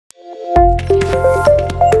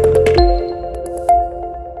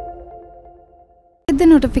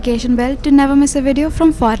notification bell to never miss a video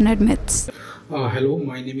from ForeignAdmits. Hello,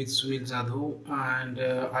 my name is Sunil Jadhav and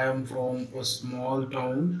I am from a small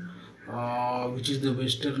town which is the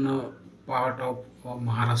western part of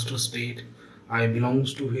Maharashtra state. I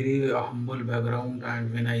belongs to very humble background,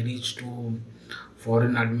 and when I reached to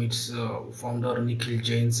ForeignAdmits founder Nikhil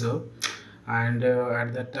Jain sir, and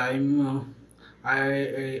at that time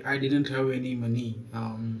I didn't have any money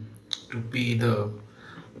to pay the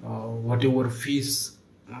whatever fees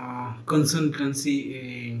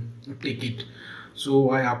consultancy ticket.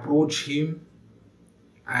 So I approached him,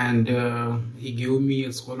 and he gave me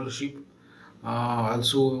a scholarship.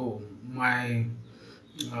 Also, my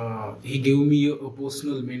he gave me a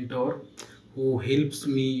personal mentor who helped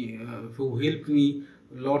me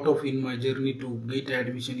a lot of in my journey to get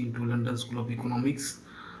admission into London School of Economics.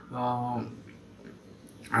 Uh,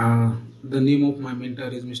 the name of my mentor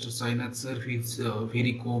is Mr. Sainath sir. He's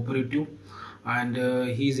very cooperative, and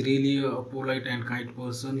he's really a polite and kind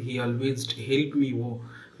person. He always helped me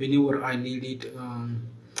whenever I need it.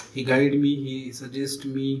 He guided me, he suggests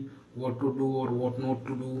me what to do or what not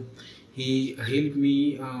to do. He helped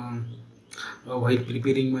me while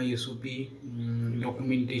preparing my SOP,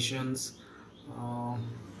 documentations,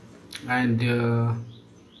 and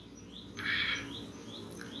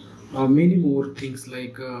many more things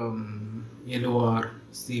like LOR,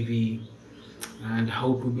 CV, and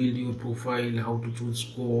how to build your profile, how to choose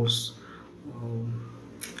course,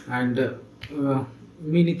 and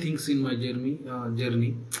many things in my journey.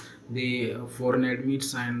 The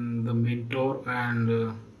ForeignAdmits and the mentor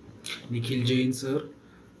and Nikhil Jain sir,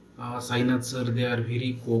 Sainath sir, they are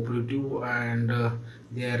very cooperative, and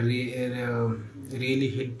they are really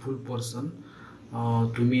helpful person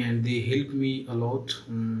to me, and they help me a lot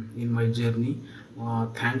in my journey.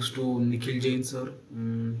 Thanks to Nikhil Jain sir,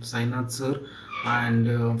 Sainath sir, and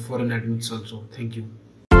ForeignAdmits also. Thank you.